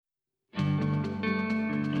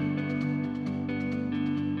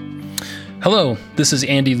Hello, this is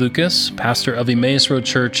Andy Lucas, pastor of Emmaus Road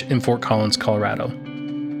Church in Fort Collins, Colorado.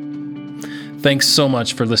 Thanks so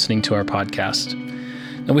much for listening to our podcast,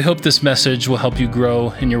 and we hope this message will help you grow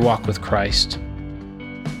in your walk with Christ.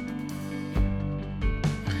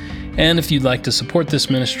 And if you'd like to support this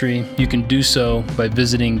ministry, you can do so by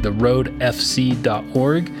visiting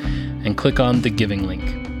theroadfc.org and click on the giving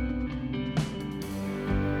link.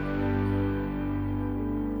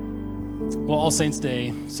 Well, All Saints'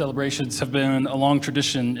 Day celebrations have been a long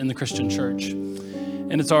tradition in the Christian church.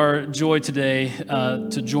 And it's our joy today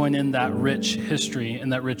to join in that rich history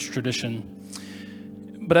and that rich tradition.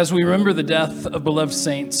 But as we remember the death of beloved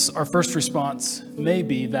saints, our first response may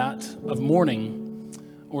be that of mourning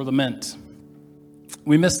or lament.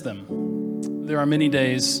 We miss them. There are many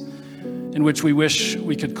days in which we wish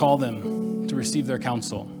we could call them to receive their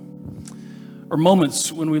counsel, or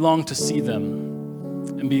moments when we long to see them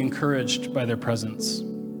and be encouraged by their presence.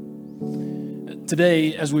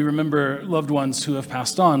 Today, as we remember loved ones who have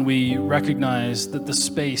passed on, we recognize that the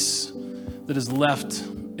space that is left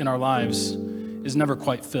in our lives is never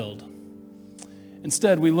quite filled.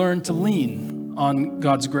 Instead, we learn to lean on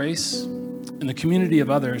God's grace and the community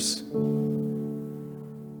of others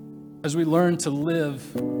as we learn to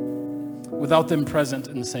live without them present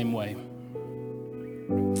in the same way.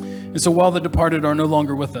 And so while the departed are no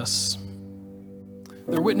longer with us,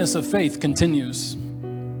 their witness of faith continues.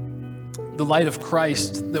 The light of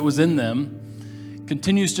Christ that was in them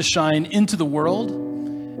continues to shine into the world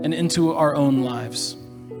and into our own lives.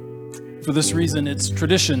 For this reason, it's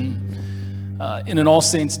tradition in an All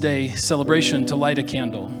Saints' Day celebration to light a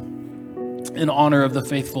candle in honor of the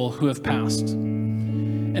faithful who have passed.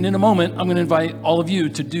 And in a moment, I'm going to invite all of you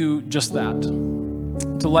to do just that,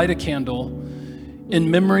 to light a candle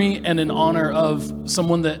in memory and in honor of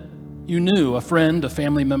someone that you knew, a friend, a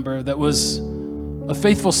family member that was a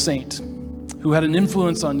faithful saint who had an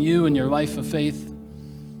influence on you in your life of faith.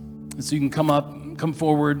 And so you can come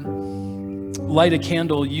forward, light a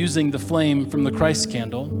candle using the flame from the Christ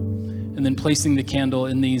candle, and then placing the candle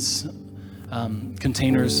in these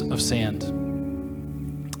containers of sand.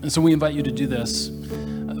 And so we invite you to do this.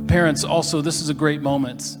 Parents, also, this is a great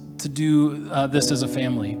moment to do this as a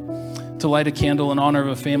family, to light a candle in honor of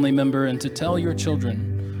a family member and to tell your children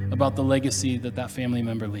about the legacy that family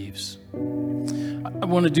member leaves. I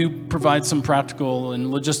want to provide some practical and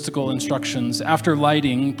logistical instructions. After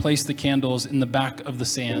lighting, place the candles in the back of the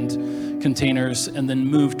sand containers and then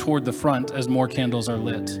move toward the front as more candles are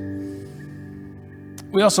lit.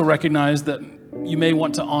 We also recognize that you may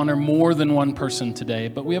want to honor more than one person today,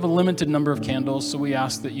 but we have a limited number of candles, so we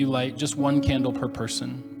ask that you light just one candle per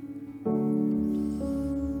person.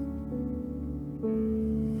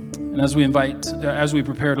 And as we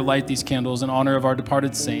prepare to light these candles in honor of our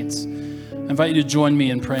departed saints, I invite you to join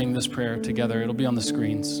me in praying this prayer together. It'll be on the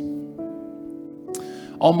screens.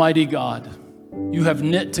 Almighty God, you have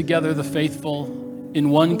knit together the faithful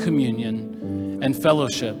in one communion and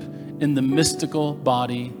fellowship in the mystical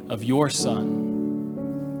body of your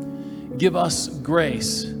Son. Give us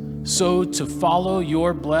grace so to follow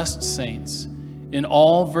your blessed saints in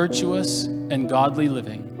all virtuous and godly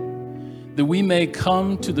living, that we may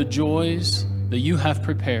come to the joys that you have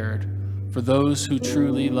prepared for those who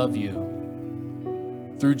truly love you.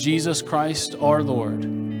 Through Jesus Christ our Lord,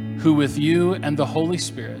 who with you and the Holy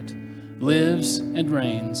Spirit lives and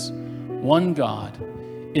reigns, one God,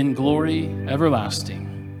 in glory everlasting.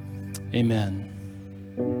 Amen.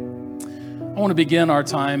 I want to begin our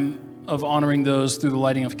time of honoring those through the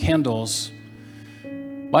lighting of candles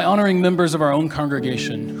by honoring members of our own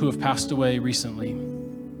congregation who have passed away recently.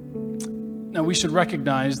 Now, we should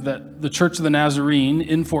recognize that the Church of the Nazarene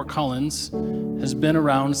in Fort Collins has been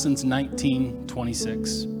around since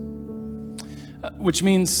 1926, which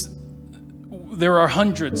means there are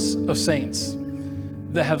hundreds of saints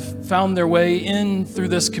that have found their way in through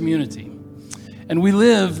this community. And we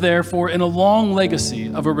live, therefore, in a long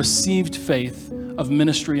legacy of a received faith of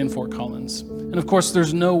ministry in Fort Collins. And of course,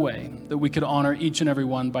 there's no way that we could honor each and every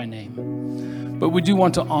one by name. But we do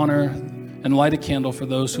want to honor and light a candle for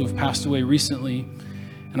those who have passed away recently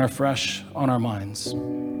and are fresh on our minds.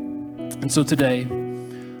 And so today,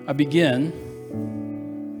 I begin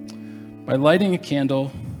by lighting a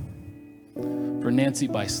candle for Nancy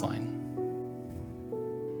Beislein.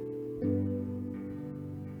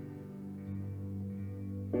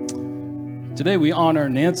 Today we honor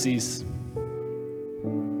Nancy's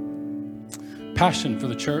passion for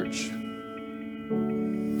the church,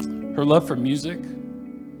 her love for music,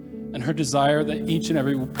 and her desire that each and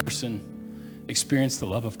every person experience the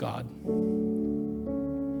love of God.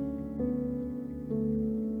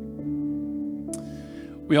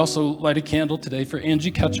 We also light a candle today for Angie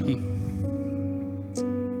Ketchum,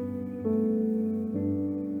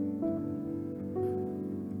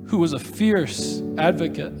 who was a fierce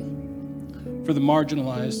advocate for the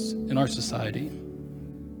marginalized in our society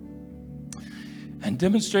and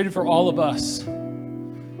demonstrated for all of us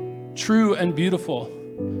true and beautiful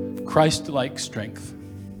Christ-like strength.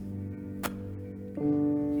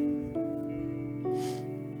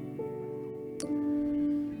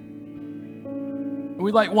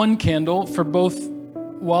 We light one candle for both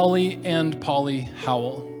Wally and Polly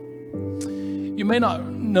Howell. You may not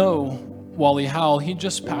know Wally Howell. He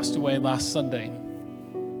just passed away last Sunday.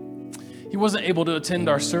 He wasn't able to attend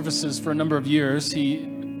our services for a number of years. He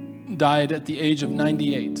died at the age of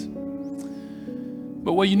 98.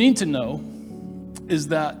 But what you need to know is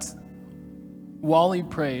that Wally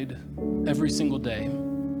prayed every single day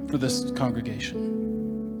for this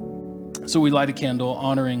congregation. So we light a candle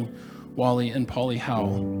honoring Wally and Polly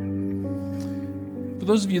Howell. For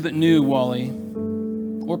those of you that knew Wally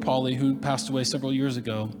or Polly, who passed away several years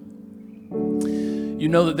ago, you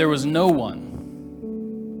know that there was no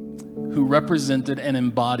one who represented and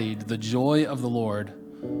embodied the joy of the Lord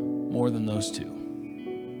more than those two.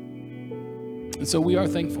 And so we are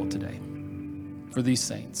thankful today for these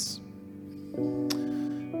saints.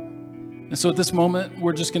 And so at this moment,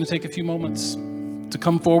 we're just going to take a few moments to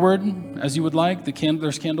come forward as you would like.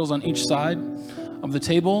 There's candles on each side of the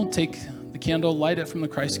table. Take the candle, light it from the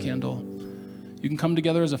Christ candle. You can come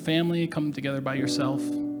together as a family, come together by yourself.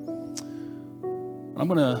 I'm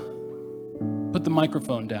going to put the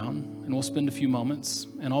microphone down, and we'll spend a few moments,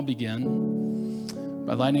 and I'll begin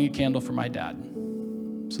by lighting a candle for my dad.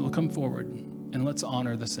 So come forward, and let's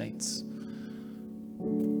honor the saints.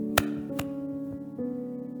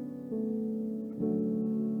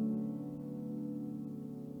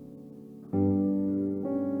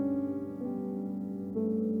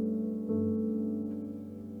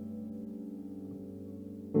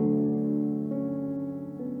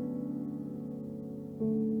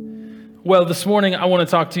 Well, this morning I want to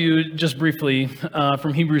talk to you just briefly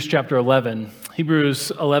from Hebrews chapter 11.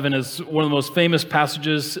 Hebrews 11 is one of the most famous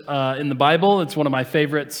passages in the Bible. It's one of my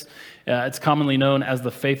favorites. It's commonly known as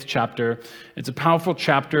the faith chapter. It's a powerful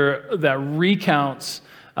chapter that recounts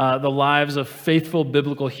the lives of faithful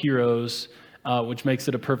biblical heroes, which makes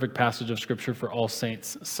it a perfect passage of Scripture for All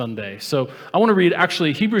Saints Sunday. So I want to read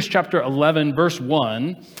actually Hebrews chapter 11, verse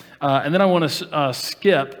 1, and then I want to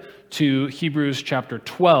skip to Hebrews chapter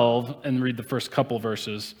 12 and read the first couple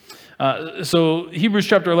verses. So Hebrews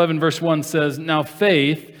chapter 11 verse 1 says, "Now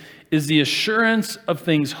faith is the assurance of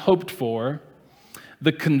things hoped for,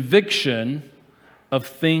 the conviction of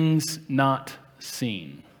things not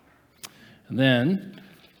seen." And then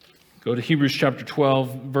go to Hebrews chapter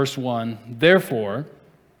 12 verse 1. "Therefore,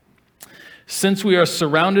 since we are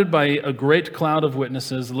surrounded by a great cloud of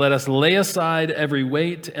witnesses, let us lay aside every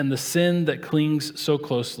weight and the sin that clings so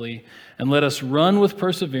closely, and let us run with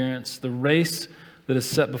perseverance the race that is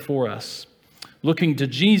set before us, looking to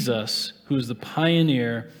Jesus, who is the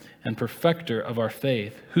pioneer and perfecter of our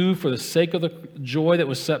faith, who, for the sake of the joy that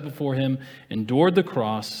was set before him, endured the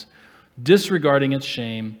cross, disregarding its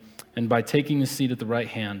shame, and by taking the seat at the right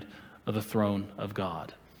hand of the throne of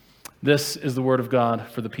God." This is the word of God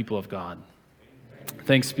for the people of God.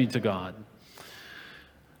 Thanks be to God.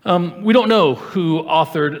 We don't know who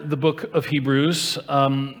authored the book of Hebrews.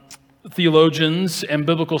 Theologians and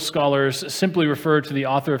biblical scholars simply refer to the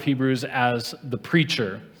author of Hebrews as the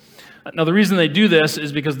preacher. Now, the reason they do this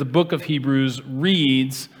is because the book of Hebrews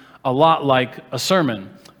reads a lot like a sermon,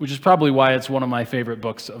 which is probably why it's one of my favorite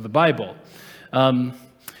books of the Bible.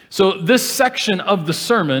 So this section of the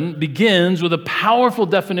sermon begins with a powerful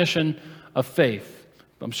definition of faith.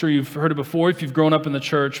 I'm sure you've heard it before if you've grown up in the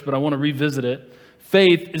church, but I want to revisit it.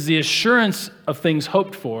 Faith is the assurance of things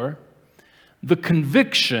hoped for, the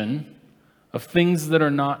conviction of things that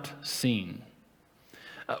are not seen.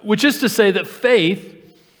 Which is to say that faith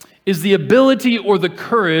is the ability or the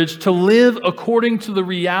courage to live according to the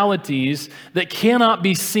realities that cannot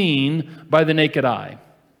be seen by the naked eye.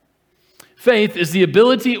 Faith is the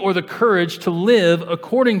ability or the courage to live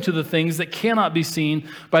according to the things that cannot be seen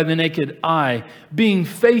by the naked eye. Being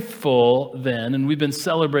faithful then, and we've been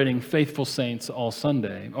celebrating faithful saints all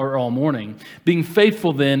Sunday, or all morning. Being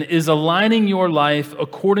faithful then is aligning your life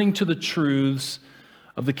according to the truths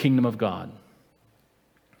of the kingdom of God.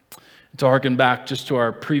 To harken back just to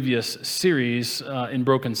our previous series in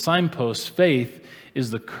Broken Signposts, faith is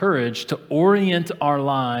the courage to orient our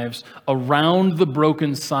lives around the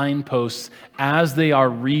broken signposts as they are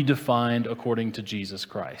redefined according to Jesus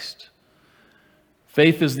Christ.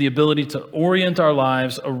 Faith is the ability to orient our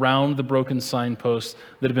lives around the broken signposts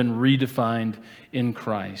that have been redefined in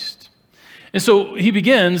Christ. And so he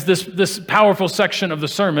begins this powerful section of the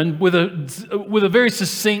sermon with a very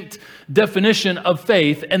succinct definition of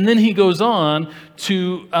faith, and then he goes on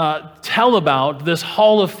to tell about this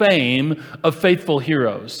hall of fame of faithful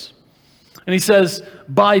heroes. And he says,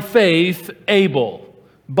 by faith, Abel.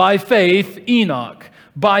 By faith, Enoch.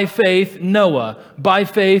 By faith, Noah. By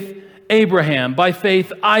faith, Abraham. By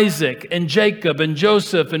faith, Isaac and Jacob and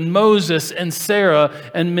Joseph and Moses and Sarah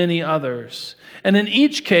and many others. And in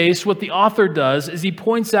each case, what the author does is he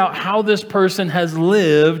points out how this person has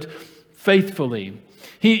lived faithfully.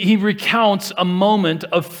 He recounts a moment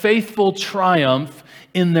of faithful triumph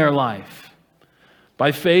in their life.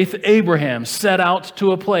 By faith, Abraham set out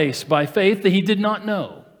to a place by faith that he did not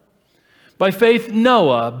know. By faith,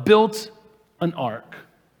 Noah built an ark,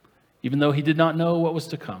 even though he did not know what was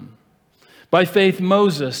to come. By faith,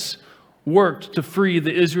 Moses worked to free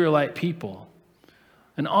the Israelite people.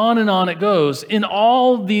 And on it goes. In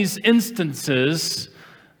all these instances,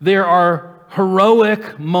 there are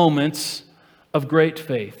heroic moments of great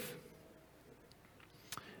faith.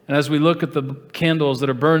 And as we look at the candles that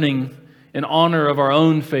are burning in honor of our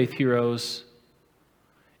own faith heroes,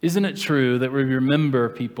 isn't it true that we remember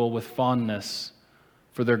people with fondness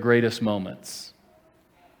for their greatest moments?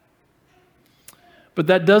 But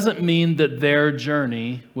that doesn't mean that their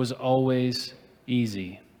journey was always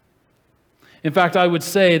easy. In fact, I would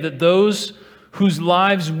say that those whose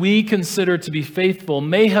lives we consider to be faithful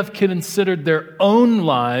may have considered their own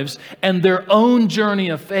lives and their own journey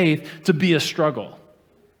of faith to be a struggle.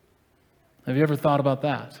 Have you ever thought about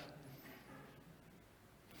that?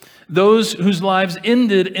 Those whose lives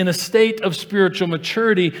ended in a state of spiritual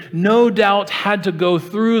maturity no doubt had to go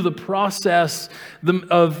through the process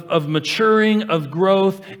of maturing, of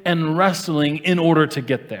growth, and wrestling in order to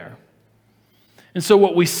get there. And so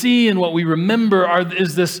what we see and what we remember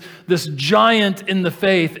is this giant in the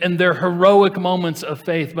faith and their heroic moments of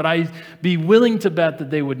faith. But I'd be willing to bet that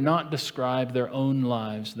they would not describe their own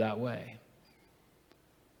lives that way,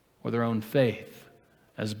 or their own faith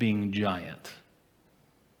as being giant.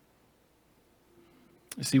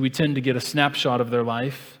 You see, we tend to get a snapshot of their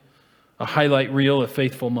life, a highlight reel of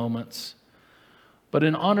faithful moments. But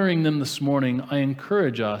in honoring them this morning, I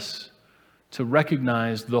encourage us to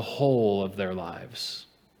recognize the whole of their lives.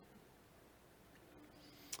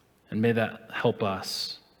 And may that help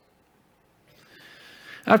us.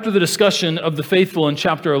 After the discussion of the faithful in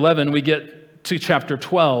chapter 11, we get to chapter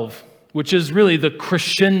 12, which is really the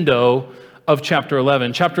crescendo of chapter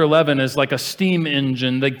 11. Chapter 11 is like a steam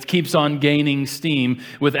engine that keeps on gaining steam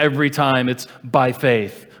with every time it's by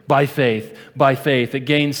faith. By faith, by faith. It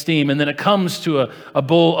gains steam, and then it comes to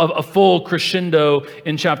a full crescendo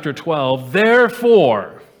in chapter 12.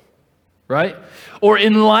 Therefore, right? Or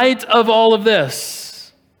in light of all of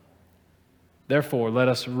this, therefore, let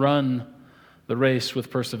us run the race with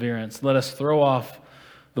perseverance. Let us throw off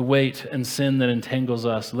the weight and sin that entangles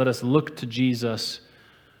us. Let us look to Jesus,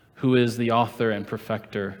 who is the author and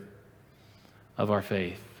perfecter of our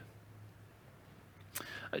faith.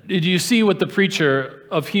 Did you see what the preacher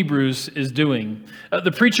of Hebrews is doing?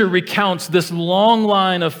 The preacher recounts this long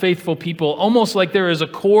line of faithful people, almost like there is a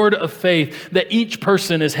cord of faith that each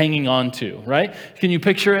person is hanging on to, right? Can you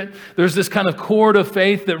picture it? There's this kind of cord of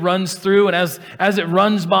faith that runs through, and as it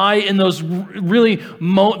runs by in those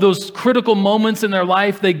those critical moments in their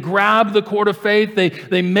life, they grab the cord of faith,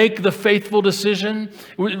 they make the faithful decision,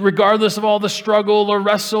 regardless of all the struggle or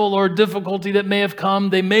wrestle or difficulty that may have come.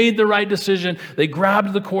 They made the right decision. They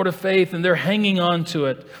grabbed the cord of faith, and they're hanging on to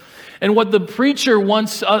it. And what the preacher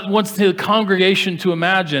wants the congregation to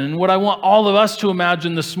imagine, and what I want all of us to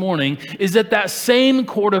imagine this morning, is that same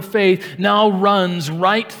cord of faith now runs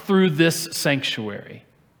right through this sanctuary.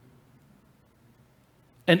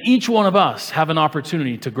 And each one of us have an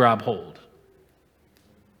opportunity to grab hold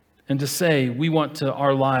and to say we want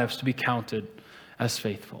our lives to be counted as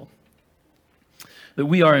faithful. That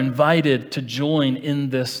we are invited to join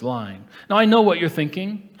in this line. Now, I know what you're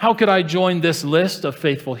thinking. How could I join this list of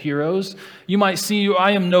faithful heroes? You might see,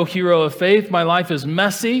 I am no hero of faith. My life is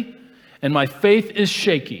messy, and my faith is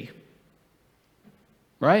shaky.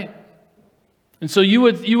 Right? And so you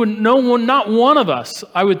would not one of us,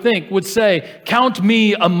 I would think, would say, count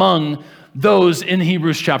me among those in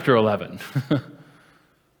Hebrews chapter 11.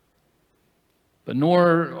 But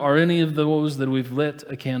nor are any of those that we've lit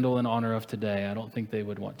a candle in honor of today. I don't think they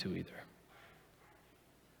would want to either.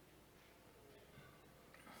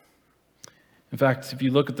 In fact, if you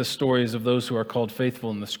look at the stories of those who are called faithful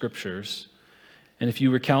in the Scriptures, And if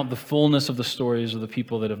you recount the fullness of the stories of the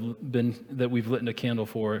people that we've lit a candle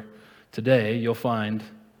for today, you'll find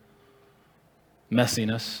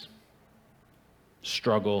messiness,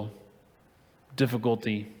 struggle,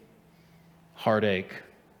 difficulty, heartache,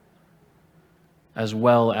 as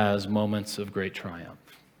well as moments of great triumph.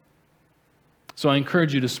 So I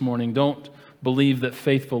encourage you this morning, don't believe that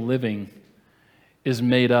faithful living is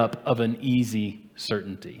made up of an easy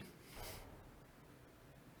certainty.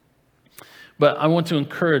 But I want to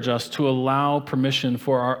encourage us to allow permission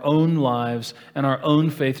for our own lives and our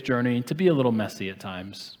own faith journey to be a little messy at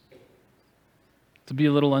times, to be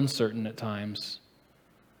a little uncertain at times,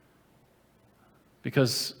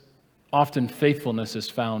 because often faithfulness is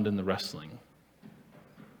found in the wrestling.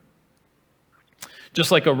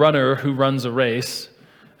 Just like a runner who runs a race,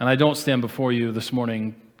 and I don't stand before you this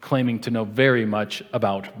morning claiming to know very much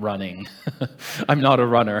about running. I'm not a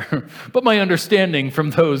runner, but my understanding from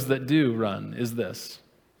those that do run is this.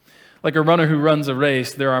 Like a runner who runs a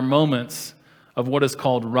race, there are moments of what is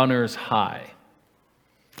called runner's high.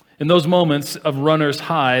 In those moments of runner's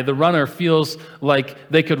high, the runner feels like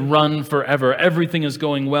they could run forever. Everything is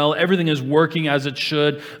going well. Everything is working as it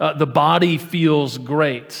should. The body feels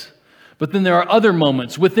great. But then there are other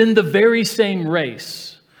moments within the very same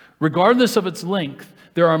race, regardless of its length.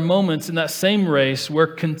 There are moments in that same race where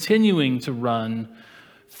continuing to run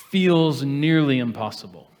feels nearly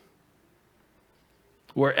impossible,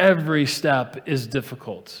 where every step is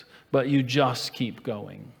difficult, but you just keep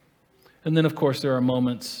going. And then, of course, there are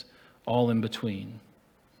moments all in between.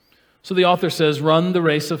 So the author says, run the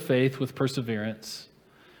race of faith with perseverance.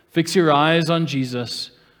 Fix your eyes on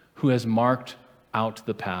Jesus, who has marked out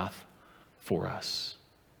the path for us.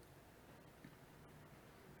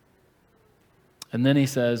 And then he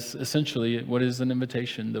says, essentially, what is an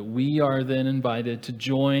invitation? That we are then invited to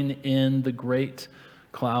join in the great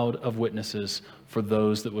cloud of witnesses for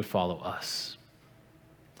those that would follow us.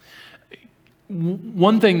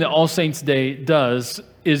 One thing that All Saints' Day does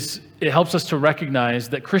is it helps us to recognize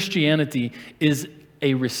that Christianity is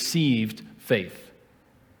a received faith.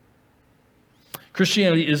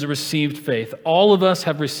 Christianity is a received faith. All of us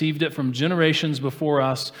have received it from generations before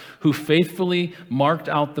us who faithfully marked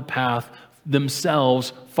out the path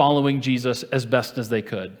themselves following Jesus as best as they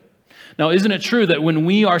could. Now, isn't it true that when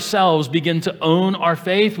we ourselves begin to own our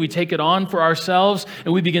faith, we take it on for ourselves,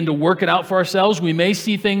 and we begin to work it out for ourselves, we may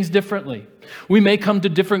see things differently. We may come to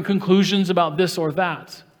different conclusions about this or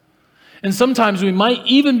that. And sometimes we might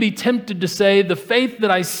even be tempted to say, the faith that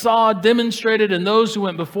I saw demonstrated in those who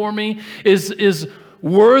went before me is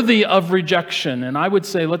worthy of rejection. And I would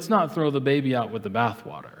say, let's not throw the baby out with the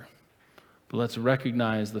bathwater. But let's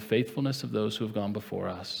recognize the faithfulness of those who have gone before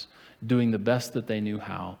us, doing the best that they knew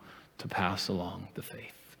how to pass along the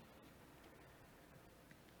faith.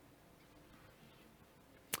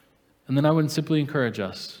 And then I would simply encourage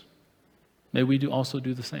us, may we also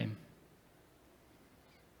do the same.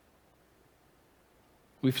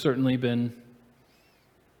 We've certainly been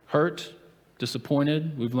hurt,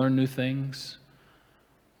 disappointed, we've learned new things,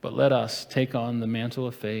 but let us take on the mantle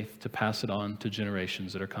of faith to pass it on to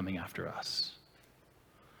generations that are coming after us.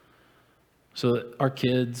 So that our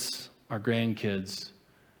kids, our grandkids,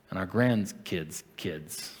 and our grandkids'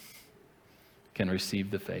 kids can receive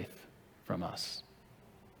the faith from us.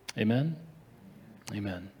 Amen?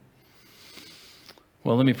 Amen.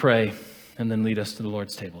 Well, let me pray and then lead us to the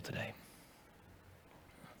Lord's table today.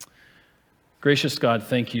 Gracious God,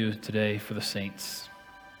 thank you today for the saints.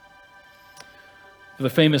 For the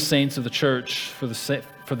famous saints of the church, for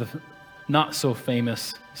the not so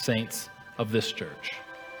famous saints of this church,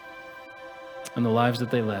 and the lives that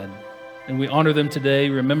they led. And we honor them today,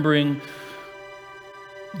 remembering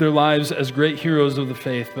their lives as great heroes of the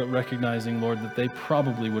faith, but recognizing, Lord, that they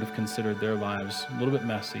probably would have considered their lives a little bit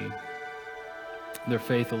messy, their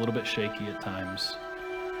faith a little bit shaky at times.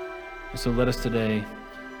 And so let us today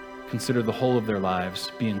consider the whole of their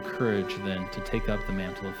lives, be encouraged then to take up the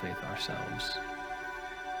mantle of faith ourselves.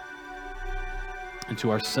 And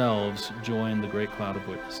to ourselves join the great cloud of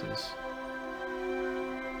witnesses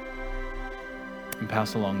and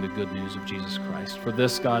pass along the good news of Jesus Christ. For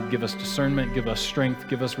this, God, give us discernment, give us strength,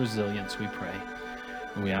 give us resilience, we pray.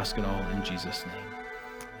 And we ask it all in Jesus' name.